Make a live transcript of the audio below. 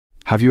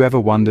Have you ever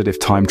wondered if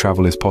time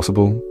travel is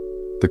possible?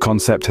 The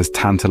concept has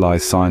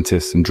tantalized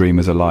scientists and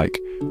dreamers alike,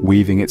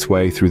 weaving its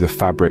way through the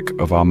fabric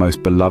of our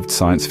most beloved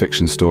science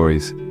fiction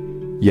stories.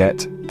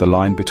 Yet, the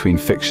line between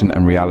fiction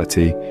and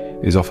reality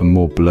is often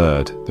more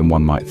blurred than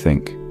one might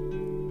think.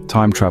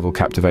 Time travel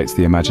captivates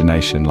the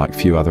imagination like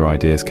few other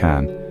ideas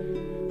can.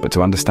 But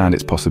to understand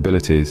its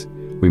possibilities,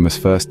 we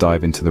must first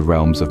dive into the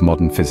realms of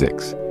modern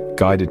physics,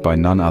 guided by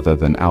none other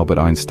than Albert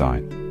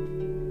Einstein.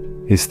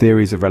 His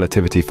theories of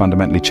relativity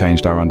fundamentally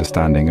changed our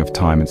understanding of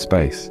time and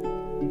space.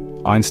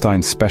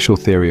 Einstein's special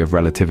theory of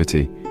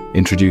relativity,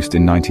 introduced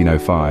in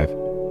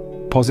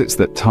 1905, posits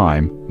that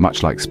time,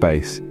 much like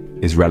space,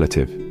 is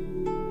relative.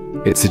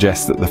 It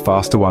suggests that the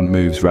faster one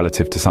moves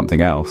relative to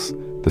something else,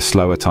 the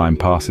slower time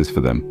passes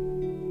for them.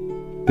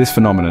 This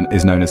phenomenon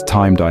is known as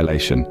time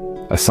dilation,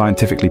 a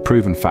scientifically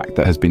proven fact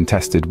that has been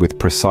tested with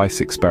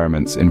precise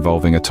experiments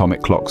involving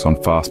atomic clocks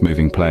on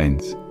fast-moving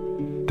planes.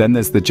 Then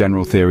there's the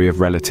general theory of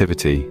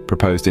relativity,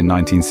 proposed in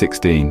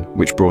 1916,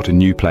 which brought a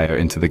new player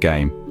into the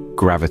game: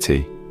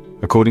 gravity.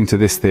 According to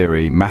this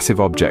theory, massive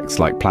objects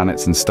like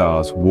planets and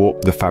stars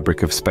warp the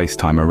fabric of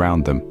space-time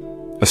around them.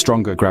 A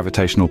stronger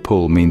gravitational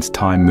pull means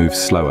time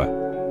moves slower.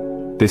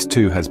 This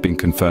too has been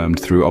confirmed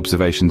through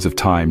observations of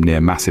time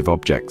near massive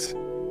objects.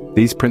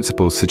 These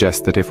principles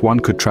suggest that if one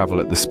could travel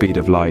at the speed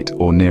of light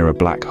or near a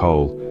black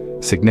hole,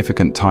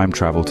 significant time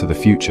travel to the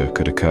future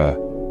could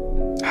occur.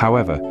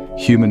 However,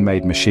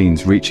 human-made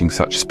machines reaching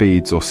such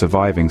speeds or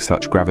surviving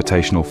such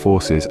gravitational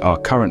forces are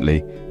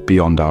currently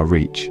beyond our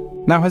reach.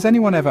 Now, has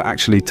anyone ever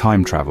actually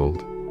time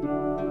traveled?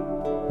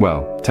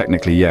 Well,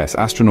 technically yes.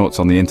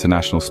 Astronauts on the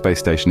International Space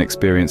Station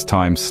experience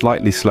time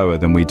slightly slower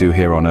than we do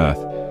here on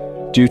Earth,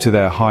 due to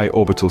their high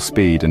orbital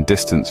speed and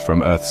distance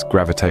from Earth's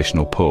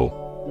gravitational pull.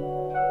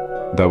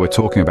 Though we're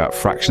talking about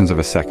fractions of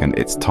a second,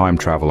 it's time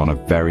travel on a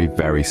very,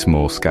 very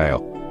small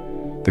scale.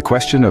 The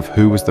question of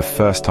who was the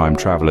first time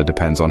traveler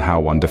depends on how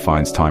one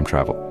defines time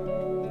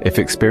travel. If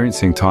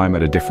experiencing time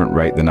at a different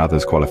rate than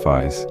others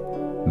qualifies,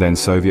 then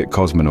Soviet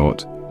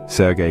cosmonaut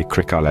Sergei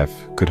Krikalev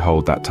could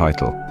hold that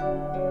title.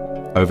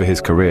 Over his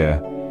career,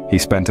 he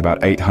spent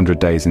about 800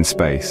 days in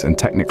space and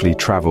technically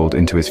traveled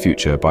into his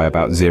future by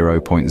about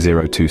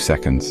 0.02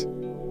 seconds.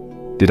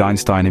 Did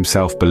Einstein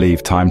himself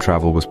believe time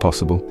travel was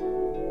possible?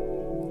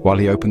 While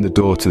he opened the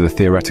door to the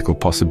theoretical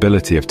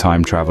possibility of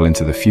time travel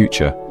into the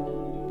future,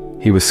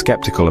 he was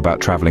skeptical about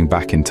traveling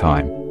back in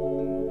time.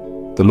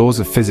 The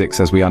laws of physics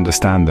as we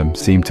understand them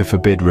seem to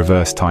forbid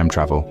reverse time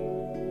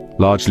travel,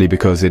 largely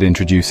because it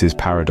introduces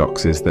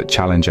paradoxes that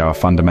challenge our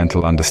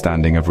fundamental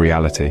understanding of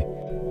reality.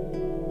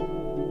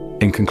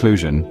 In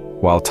conclusion,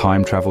 while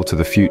time travel to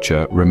the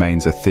future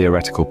remains a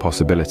theoretical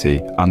possibility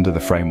under the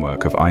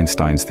framework of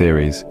Einstein's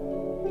theories,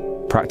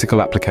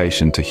 practical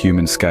application to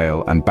human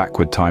scale and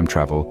backward time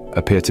travel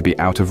appear to be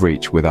out of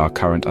reach with our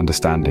current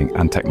understanding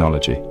and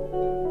technology.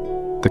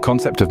 The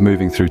concept of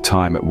moving through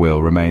time at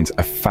will remains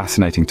a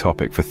fascinating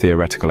topic for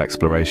theoretical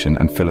exploration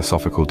and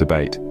philosophical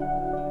debate.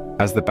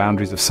 As the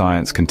boundaries of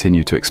science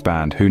continue to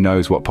expand, who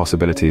knows what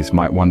possibilities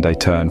might one day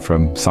turn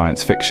from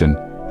science fiction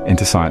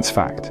into science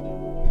fact.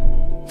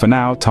 For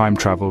now, time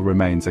travel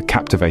remains a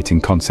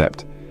captivating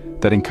concept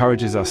that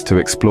encourages us to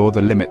explore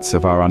the limits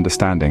of our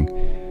understanding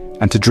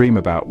and to dream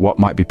about what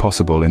might be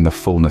possible in the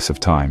fullness of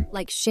time.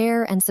 Like,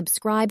 share, and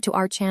subscribe to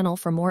our channel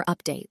for more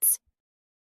updates.